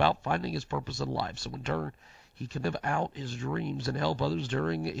him. It's about finding his purpose in life, so in turn, he can live out his dreams and help others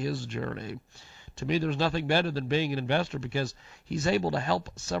during his journey. To me, there's nothing better than being an investor because he's able to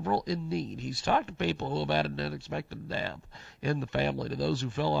help several in need. He's talked to people who have had an unexpected death in the family, to those who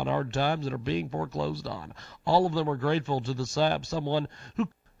fell on hard times and are being foreclosed on. All of them are grateful to someone who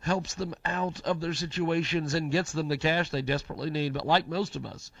helps them out of their situations and gets them the cash they desperately need. But like most of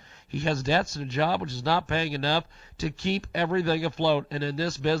us, he has debts and a job which is not paying enough to keep everything afloat. And in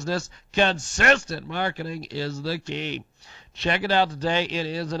this business, consistent marketing is the key. Check it out today. It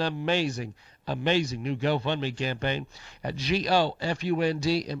is an amazing new GoFundMe campaign at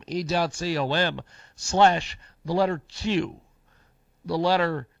GoFundMe.com/the letter Q, the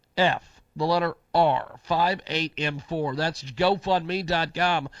letter F, the letter R, 58M4. That's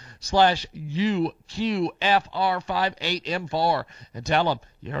GoFundMe.com/UQFR58M4. And tell them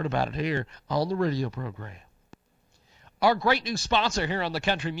you heard about it here on the radio program. Our great new sponsor here on the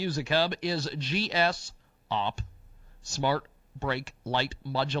Country Music Hub is GS Op Smart Brake Light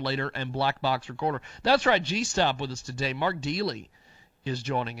Modulator and Black Box Recorder. That's right, G-Stop with us today. Mark Dealey is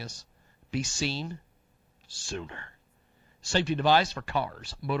joining us. Be seen sooner. Safety device for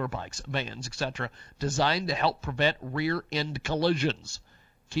cars, motorbikes, vans, etc., designed to help prevent rear-end collisions,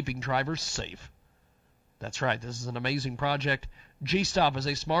 keeping drivers safe. That's right, this is an amazing project. G-Stop is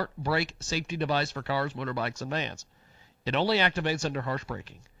a smart brake safety device for cars, motorbikes, and vans. It only activates under harsh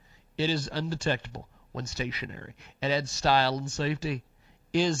braking. It is undetectable when stationary. It adds style and safety.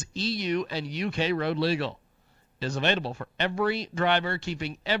 Is EU and UK road legal. Is available for every driver,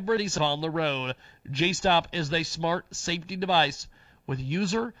 keeping everybody safe on the road. G-Stop is a smart safety device with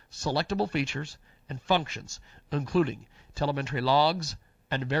user-selectable features and functions, including telemetry logs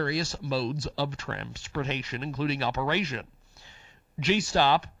and various modes of transportation, including operation.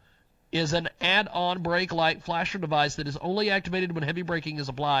 G-Stop is an add-on brake light flasher device that is only activated when heavy braking is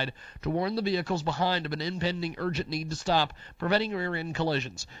applied to warn the vehicles behind of an impending urgent need to stop, preventing rear-end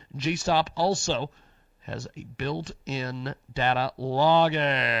collisions. G-Stop also has a built-in data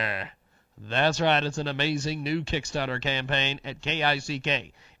logger. That's right, it's an amazing new Kickstarter campaign at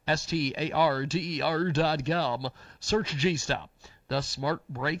KICKSTARDER.com. Search G-Stop, the Smart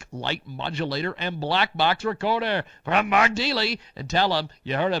Brake Light Modulator and Black Box Recorder from Mark Dealey, and tell him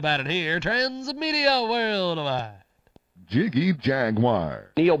you heard about it here, Transmedia Worldwide. Jiggy Jaguar.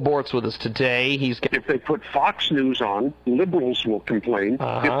 Neil Bort's with us today. If they put Fox News on, liberals will complain.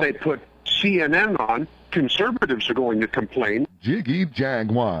 If they put CNN on, conservatives are going to complain. Jiggy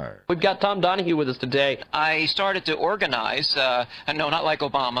Jaguar. We've got Tom Donahue with us today. I started to organize, and no, not like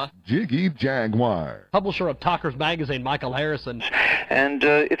Obama. Jiggy Jaguar. Publisher of Talkers Magazine, Michael Harrison. And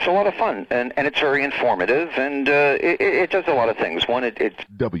it's a lot of fun, and it's very informative, and it does a lot of things. One, it's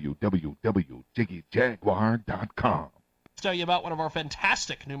www.jiggyjaguar.com. Let's tell you about one of our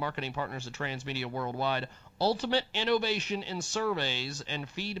fantastic new marketing partners at Transmedia Worldwide, Ultimate Innovation in Surveys and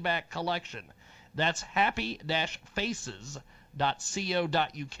Feedback Collection. That's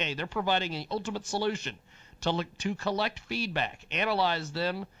happy-faces.co.uk. They're providing an ultimate solution to collect feedback, analyze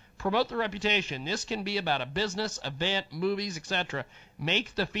them, promote the reputation. This can be about a business, event, movies, etc.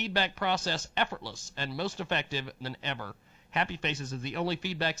 Make the feedback process effortless and most effective than ever. Happy Faces is the only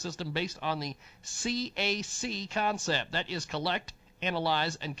feedback system based on the CAC concept. That is collect,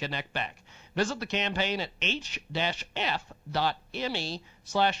 analyze, and connect back. Visit the campaign at h-f.me/hf.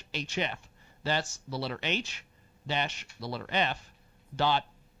 That's the letter H, dash the letter F, dot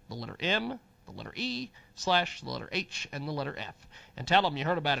the letter M, the letter E, / the letter H, and the letter F. And tell them you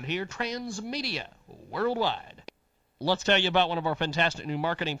heard about it here, Transmedia Worldwide. Let's tell you about one of our fantastic new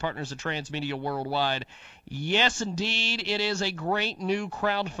marketing partners at Transmedia Worldwide. Yes, indeed, it is a great new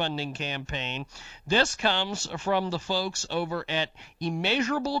crowdfunding campaign. This comes from the folks over at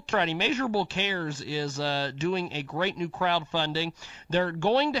Immeasurable. Immeasurable Cares is doing a great new crowdfunding. They're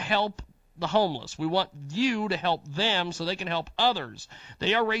going to help the homeless. We want you to help them so they can help others.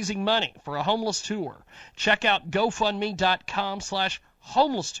 They are raising money for a homeless tour. Check out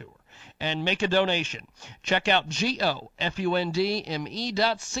GoFundMe.com/homeless tour and make a donation. Check out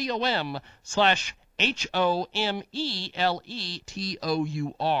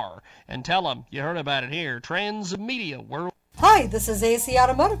GoFundMe.com/HOMELETOUR and tell them you heard about it here. Transmedia World. Hi, this is AC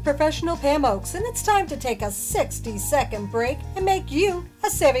Automotive Professional Pam Oaks, and it's time to take a 60-second break and make you a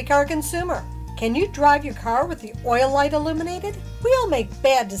savvy car consumer. Can you drive your car with the oil light illuminated? We all make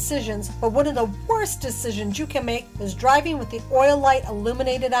bad decisions, but one of the worst decisions you can make is driving with the oil light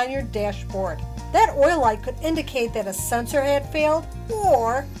illuminated on your dashboard. That oil light could indicate that a sensor had failed,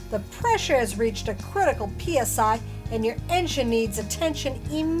 or the pressure has reached a critical PSI and your engine needs attention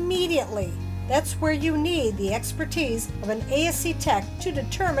immediately. That's where you need the expertise of an ASC tech to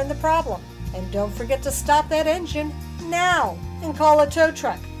determine the problem. And don't forget to stop that engine now and call a tow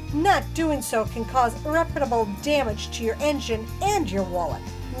truck. Not doing so can cause irreparable damage to your engine and your wallet.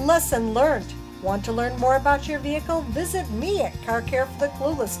 Lesson learned. Want to learn more about your vehicle? Visit me at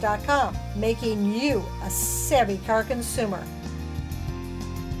carcarefortheclueless.com, making you a savvy car consumer.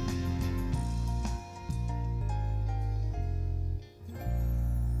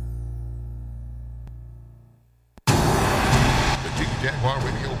 Jaguar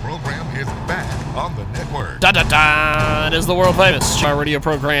radio program is back on the network. Da da da! It is the world famous Jaguar radio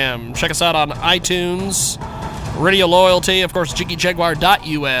program. Check us out on iTunes, Radio Loyalty, of course,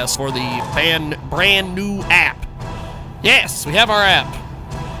 JiggyJaguar.us for the brand new app. Yes, we have our app,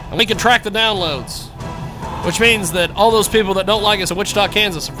 and we can track the downloads, which means that all those people that don't like us in Wichita,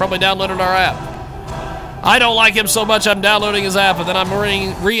 Kansas have probably downloaded our app. I don't like him so much I'm downloading his app, and then I'm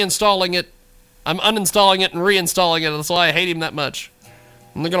reinstalling it. I'm uninstalling it and reinstalling it. That's why I hate him that much.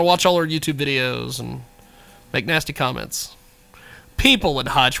 And they're going to watch all our YouTube videos and make nasty comments. People in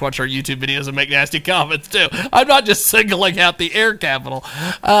Hutch watch our YouTube videos and make nasty comments, too. I'm not just singling out the air capital.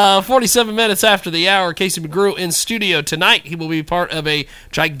 47 minutes after the hour, Kasey Mcgrew in studio tonight. He will be part of a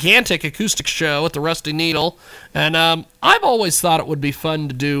gigantic acoustic show at the Rusty Needle. And I've always thought it would be fun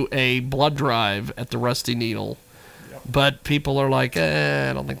to do a blood drive at the Rusty Needle. But people are like,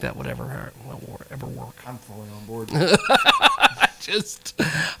 I don't think that would ever work. I'm fully on board.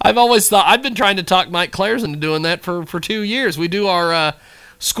 I've always thought, I've been trying to talk Mike Clares into doing that for 2 years. We do our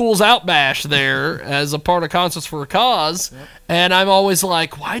Schools Out Bash there as a part of Concerts for a Cause, and I'm always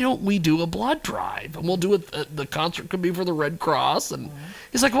like, why don't we do a blood drive? And we'll do it, the concert could be for the Red Cross, and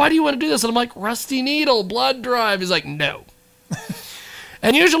he's like, why do you want to do this? And I'm like, Rusty Needle, blood drive. He's like, no.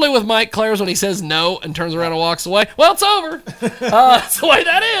 And usually with Mike Clares, when he says no and turns around and walks away, well, it's over. That's the way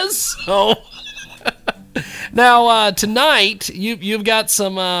that is. So now tonight you've got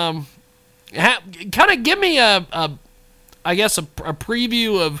some. Kind of give me a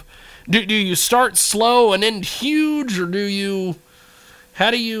preview of. Do you start slow and end huge, or how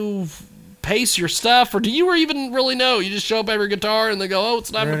do you pace your stuff, or do you even really know? You just show up every guitar and they go, oh,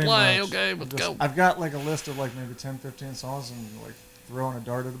 it's time to play. Much. Okay, let's go. I've got like a list of like maybe 10, 15 songs and like. Throwing a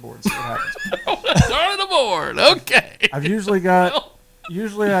dart at the board, see what happens. Throwing a dart at the board, okay. I've usually got,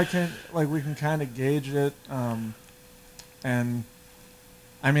 I can, like, we can kind of gauge it, and,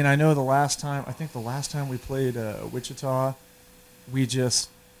 I mean, I know the last time we played Wichita, we just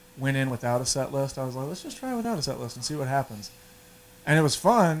went in without a set list. I was like, let's just try without a set list and see what happens. And it was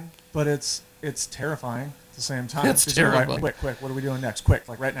fun, but it's terrifying at the same time. It's terrifying. Like, quick, what are we doing next? Quick,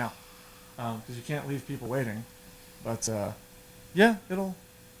 like right now. Because you can't leave people waiting. But, yeah, I'll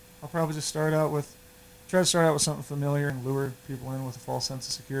probably just try to start out with something familiar and lure people in with a false sense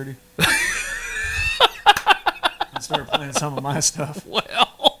of security. And start playing some of my stuff.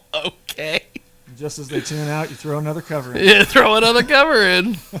 Well, okay. And just as they tune out, you throw another cover in. Yeah, throw another cover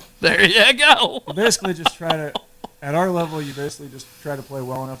in. There you go. You basically just try to, at our level, you basically just try to play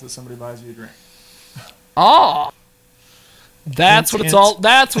well enough that somebody buys you a drink. Oh. That's Hint, what hint.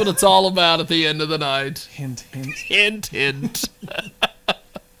 that's what it's all about at the end of the night. Hint, hint. Hint, hint.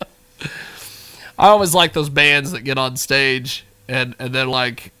 I always like those bands that get on stage and they're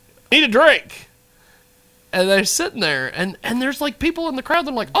like, need a drink. And they're sitting there and there's like people in the crowd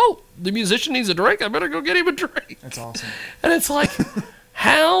that are like, oh, the musician needs a drink, I better go get him a drink. That's awesome. And it's like,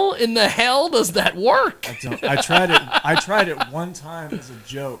 how in the hell does that work? I tried it one time as a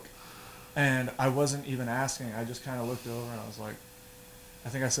joke, and I wasn't even asking. I just kind of looked over and I was like, I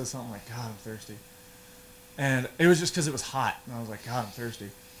think I said something like, God, I'm thirsty. And it was just because it was hot. And I was like, God, I'm thirsty.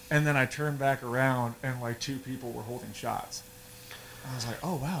 And then I turned back around and like 2 people were holding shots. I was like,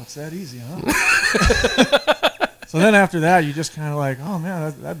 oh, wow, it's that easy, huh? So then after that, you just kind of like, oh,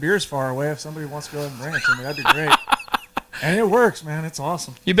 man, that beer's far away. If somebody wants to go ahead and bring it to me, that'd be great. And it works, man. It's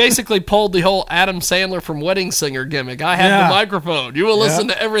awesome. You basically pulled the whole Adam Sandler from Wedding Singer gimmick. I have the microphone. You will listen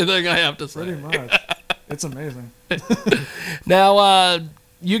to everything I have to say. Pretty much. It's amazing. Now,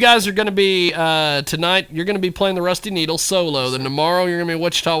 you guys are going to be, tonight, you're going to be playing the Rusty Needle solo. Then tomorrow, you're going to be in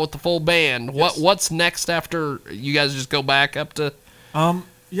Wichita with the full band. Yes. What's next after you guys just go back up to...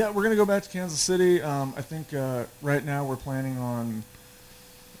 Yeah, we're going to go back to Kansas City. I think right now we're planning on,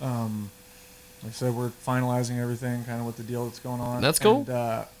 like I said, we're finalizing everything, kind of with the deal that's going on. That's cool.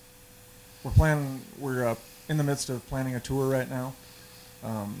 And, we're in the midst of planning a tour right now.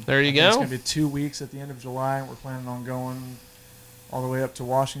 There you go. It's going to be 2 weeks at the end of July. We're planning on going all the way up to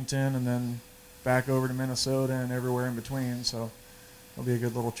Washington and then back over to Minnesota and everywhere in between. So it'll be a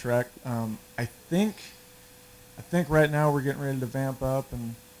good little trek. I think right now we're getting ready to vamp up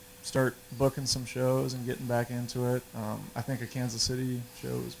and start booking some shows and getting back into it. I think a Kansas City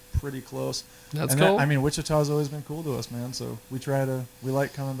show is pretty close. That's cool. Wichita's always been cool to us, man. So we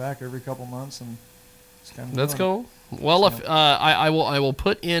like coming back every couple months and just kind of. That's cool. Well, if I will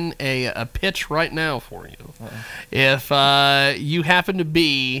put in a pitch right now for you. If you happen to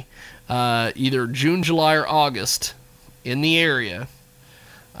be either June, July, or August in the area,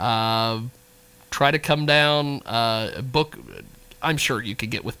 try to come down, book. I'm sure you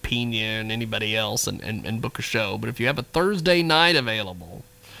could get with Pena and anybody else and book a show. But if you have a Thursday night available,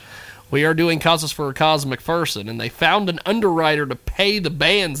 we are doing Causes for a Cause McPherson, and they found an underwriter to pay the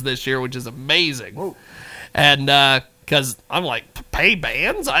bands this year, which is amazing. Whoa. And because I'm like, pay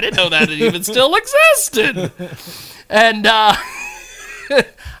bands? I didn't know that it even still existed. And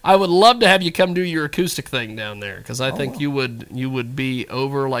I would love to have you come do your acoustic thing down there, because I think you would be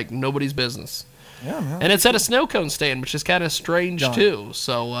over like nobody's business. Yeah, man. And it's at a snow cone stand, which is kind of strange too.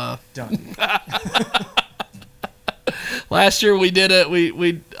 So done. Last year we did it.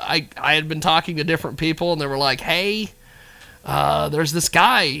 I had been talking to different people, and they were like, "Hey, there's this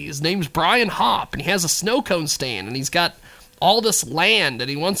guy. His name's Brian Hopp, and he has a snow cone stand, and he's got all this land, and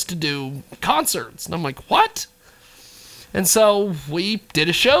he wants to do concerts." And I'm like, "What?" And so we did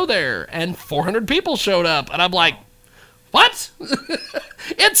a show there, and 400 people showed up, and I'm like, "What?"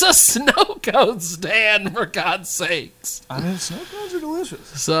 It's a snow cone stand, for God's sakes. I mean, snow cones are delicious.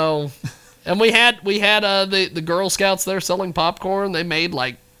 So, and we had the Girl Scouts there selling popcorn. They made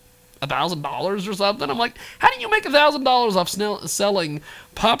like $1,000 or something. I'm like, how do you make $1,000 off selling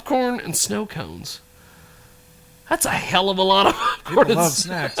popcorn and snow cones? That's a hell of a lot of popcorn. People love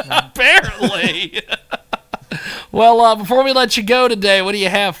snacks, man. Apparently. Well, before we let you go today, what do you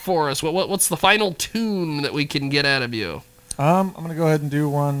have for us? What's the final tune that we can get out of you? I'm going to go ahead and do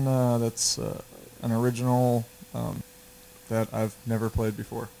one that's an original that I've never played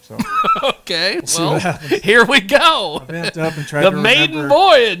before. So okay, well, here we go. I vamped up and tried the maiden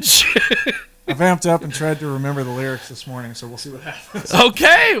voyage. I vamped up and tried to remember the lyrics this morning, so we'll see what happens.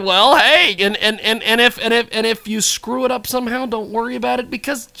 Okay, well, hey, and if you screw it up somehow, don't worry about it,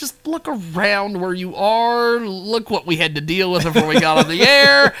 because just look around where you are. Look what we had to deal with before we got on the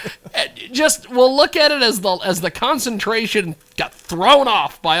air. We'll look at it as the concentration got thrown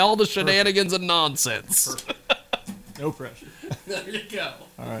off by all the shenanigans and nonsense. No pressure. There you go.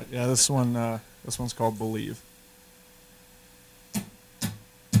 All right, yeah, this one's called Believe.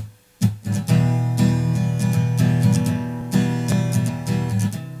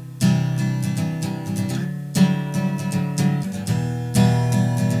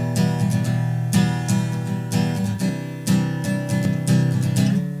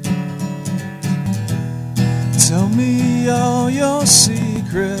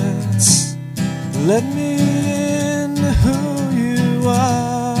 secrets. Let me into who you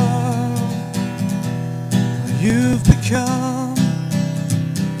are. You've become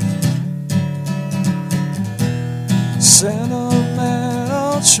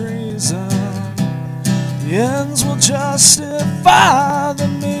sentimental treason. The ends will justify the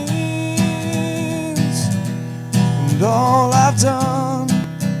means, and all I've done,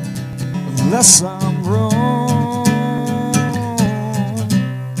 unless I'm wrong.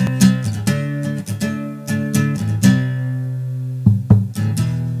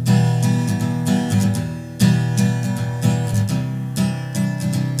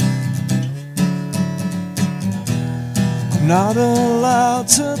 I'm not allowed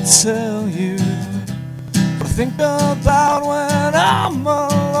to tell you what I think about when I'm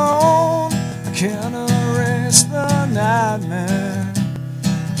alone. I can't erase the nightmare,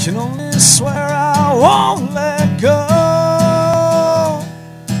 can only swear I won't let go,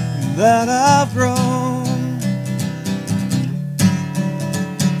 that I've grown.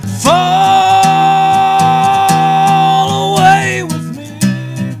 Fall away with me,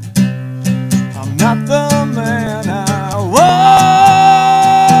 I'm not the man I was.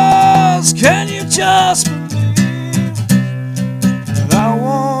 Can you just believe that I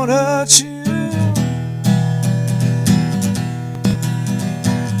won't hurt you?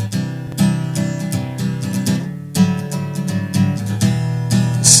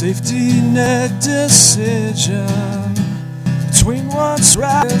 Safety net decision between what's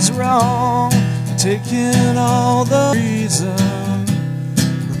right and what's wrong, taking all the reason,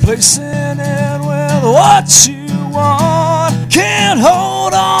 replacing it with what you want. Can't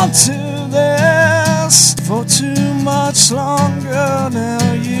hold on to this for too much longer.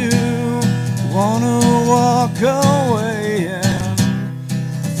 Now you wanna walk away, and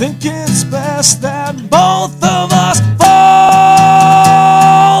think it's best that both of us fall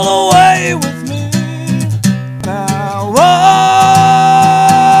away with me. Now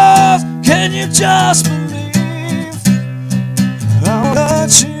was, can you just believe I'll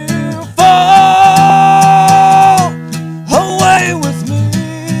let you fall away with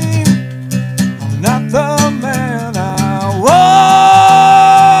me? I'm not the man I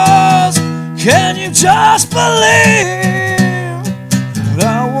was. Can you just believe that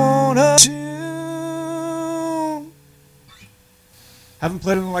I won't hurt you? Haven't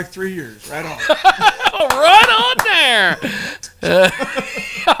played it in like 3 years. Right on. Right on there.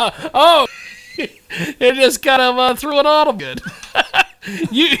 Oh, it just kind of threw it on them good.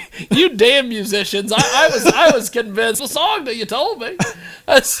 You damn musicians! I was convinced the song that you told me.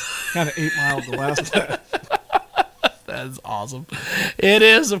 Kind of 8 Mile the last time. That's awesome. It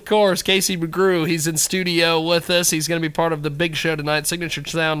is, of course, Kasey Mcgrew. He's in studio with us. He's going to be part of the big show tonight. Signature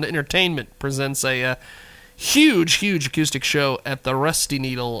Sound Entertainment presents a huge acoustic show at the Rusty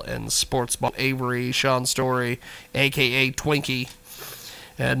Needle and Sports Bar. Avery, Sean Story, a.k.a. Twinkie.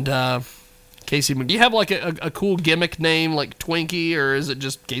 And Kasey Mcgrew. Do you have like a cool gimmick name like Twinkie, or is it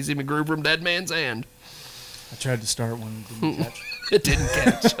just Kasey Mcgrew from Deadman's Hand? I tried to start one, it didn't catch. It didn't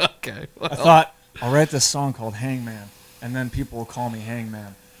catch. Okay. Well. I thought, I'll write this song called Hangman, and then people will call me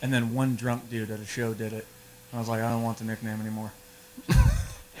Hangman. And then one drunk dude at a show did it. And I was like, I don't want the nickname anymore.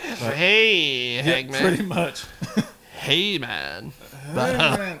 But, hey, yeah, Hangman. pretty much. Hey, man. Hey,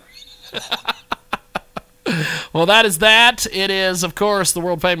 man. Well, that is that. It is, of course, the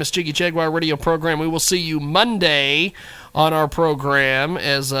world-famous Jiggy Jaguar radio program. We will see you Monday on our program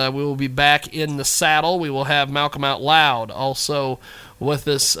as we will be back in the saddle. We will have Malcolm Out Loud also with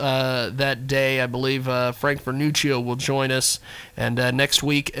us that day. I believe Frank Vernuccio will join us, and next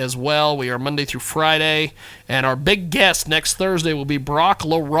week as well. We are Monday through Friday, and our big guest next Thursday will be Brock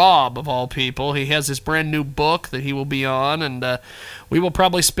LaRob, of all people. He has his brand new book that he will be on, and we will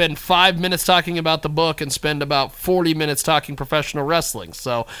probably spend 5 minutes talking about the book and spend about 40 minutes talking professional wrestling.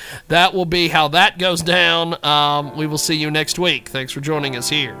 So that will be how that goes down. We will see you next week. Thanks for joining us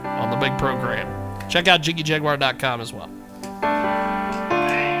here on the big program. Check out JiggyJaguar.com as well.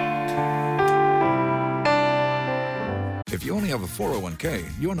 If you only have a 401k,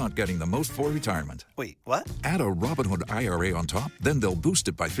 you're not getting the most for retirement. Wait, what? Add a Robinhood IRA on top, then they'll boost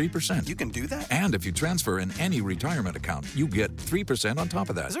it by 3%. You can do that? And if you transfer in any retirement account, you get 3% on top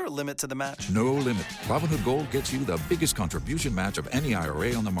of that. Is there a limit to the match? No limit. Robinhood Gold gets you the biggest contribution match of any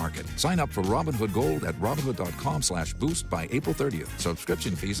IRA on the market. Sign up for Robinhood Gold at Robinhood.com/boost by April 30th.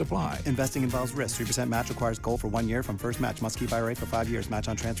 Subscription fees apply. Investing involves risk. 3% match requires gold for 1 year from first match. Must keep IRA for 5 years. Match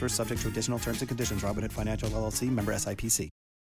on transfers subject to additional terms and conditions. Robinhood Financial LLC, member SIPC.